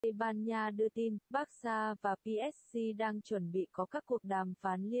Tây Ban Nha đưa tin, Barca và PSG đang chuẩn bị có các cuộc đàm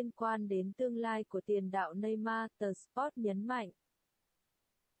phán liên quan đến tương lai của tiền đạo Neymar, tờ Sport nhấn mạnh.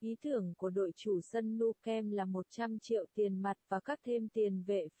 Ý tưởng của đội chủ sân Nou Camp là 100 triệu tiền mặt và các thêm tiền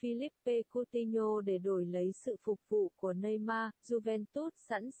vệ Philippe Coutinho để đổi lấy sự phục vụ của Neymar. Juventus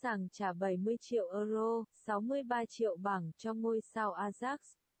sẵn sàng trả 70 triệu euro, 63 triệu bảng cho ngôi sao Ajax.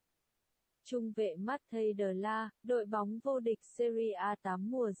 Trung vệ Matheus Della, đội bóng vô địch Serie A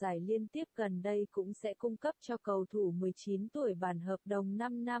 8 mùa giải liên tiếp gần đây cũng sẽ cung cấp cho cầu thủ 19 tuổi bản hợp đồng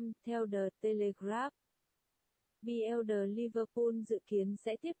 5 năm, theo The Telegraph. BLD Liverpool dự kiến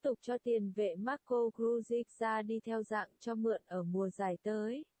sẽ tiếp tục cho tiền vệ Marco Grujic ra đi theo dạng cho mượn ở mùa giải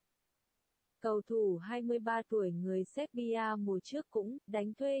tới. Cầu thủ 23 tuổi người Serbia mùa trước cũng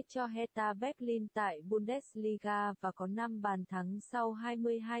đánh thuê cho Hertha Berlin tại Bundesliga và có 5 bàn thắng sau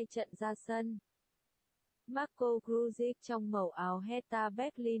 22 trận ra sân. Marco Grujic trong màu áo Hertha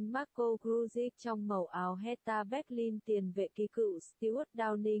Berlin. Marco Grujic trong màu áo Hertha Berlin. Tiền vệ kỳ cựu Stuart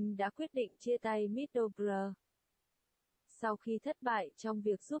Downing đã quyết định chia tay Middlesbrough. Sau khi thất bại trong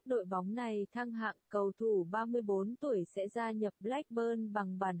việc giúp đội bóng này thăng hạng, cầu thủ 34 tuổi sẽ gia nhập Blackburn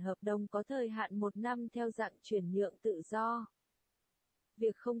bằng bản hợp đồng có thời hạn 1 năm theo dạng chuyển nhượng tự do.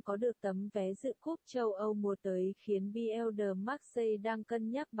 Việc không có được tấm vé dự cúp châu Âu mùa tới khiến BLD Marseille đang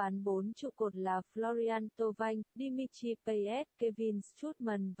cân nhắc bán 4 trụ cột là Florian Thauvin, Dimitri Payet, Kevin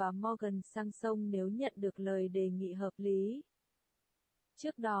Strootman và Morgan Sanson nếu nhận được lời đề nghị hợp lý.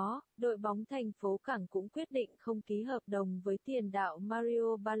 Trước đó, đội bóng thành phố Cảng cũng quyết định không ký hợp đồng với tiền đạo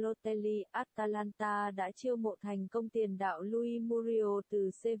Mario Balotelli. Atalanta đã chiêu mộ thành công tiền đạo Luis Muriel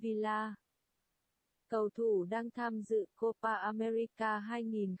từ Sevilla. Cầu thủ đang tham dự Copa America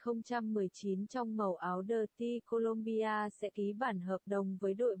 2019 trong màu áo Dirty Colombia sẽ ký bản hợp đồng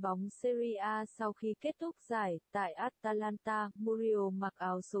với đội bóng Serie A sau khi kết thúc giải. Tại Atalanta, Muriel mặc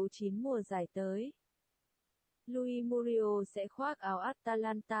áo số 9 mùa giải tới. Luis Muriel sẽ khoác áo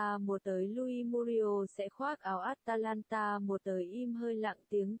Atalanta mùa tới. Luis Muriel sẽ khoác áo Atalanta mùa tới. Im hơi lặng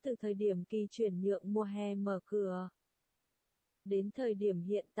tiếng từ thời điểm kỳ chuyển nhượng mùa hè mở cửa. Đến thời điểm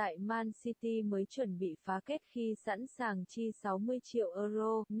hiện tại Man City mới chuẩn bị phá kết khi sẵn sàng chi 60 triệu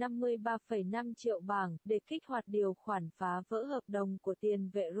euro, 53,5 triệu bảng, để kích hoạt điều khoản phá vỡ hợp đồng của tiền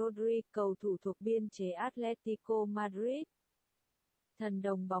vệ Rodri, cầu thủ thuộc biên chế Atletico Madrid. Thần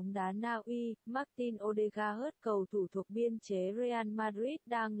đồng bóng đá Na Uy, Martin Odegaard, cầu thủ thuộc biên chế Real Madrid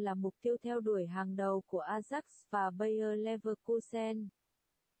đang là mục tiêu theo đuổi hàng đầu của Ajax và Bayer Leverkusen.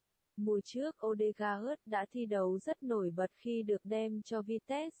 Mùa trước Odegaard đã thi đấu rất nổi bật khi được đem cho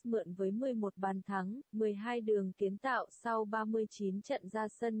Vitesse mượn với 11 bàn thắng, 12 đường kiến tạo sau 39 trận ra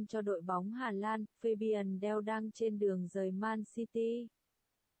sân cho đội bóng Hà Lan. Fabian Delph đang trên đường rời Man City.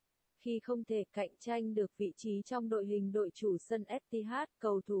 Khi không thể cạnh tranh được vị trí trong đội hình đội chủ sân Etihad,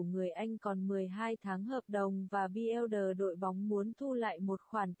 cầu thủ người Anh còn 12 tháng hợp đồng và BLD đội bóng muốn thu lại một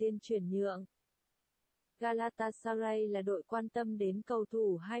khoản tiền chuyển nhượng. Galatasaray là đội quan tâm đến cầu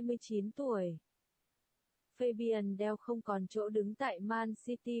thủ 29 tuổi. Fabian Delph không còn chỗ đứng tại Man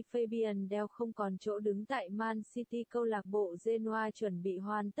City. Fabian Delph không còn chỗ đứng tại Man City. Câu lạc bộ Genoa chuẩn bị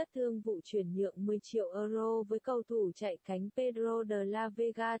hoàn tất thương vụ chuyển nhượng 10 triệu euro với cầu thủ chạy cánh Pedro de la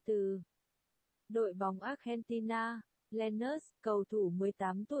Vega từ đội bóng Argentina. Lanús, cầu thủ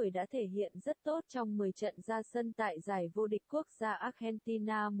 18 tuổi đã thể hiện rất tốt trong 10 trận ra sân tại giải vô địch quốc gia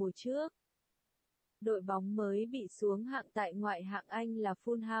Argentina mùa trước. Đội bóng mới bị xuống hạng tại ngoại hạng Anh là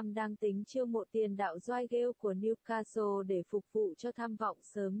Fulham đang tính chiêu mộ tiền đạo Joao của Newcastle để phục vụ cho tham vọng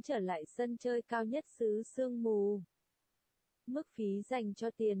sớm trở lại sân chơi cao nhất xứ sương mù. Mức phí dành cho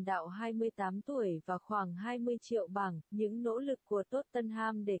tiền đạo 28 tuổi và khoảng 20 triệu bảng. Những nỗ lực của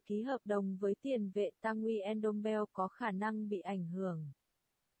Tottenham để ký hợp đồng với tiền vệ Tanguy Ndombele có khả năng bị ảnh hưởng.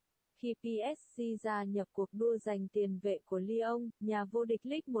 Khi PSG gia nhập cuộc đua giành tiền vệ của Lyon, nhà vô địch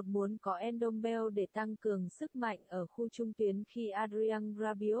League 1 muốn có Ndombele để tăng cường sức mạnh ở khu trung tuyến khi Adrien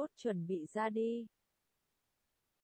Rabiot chuẩn bị ra đi.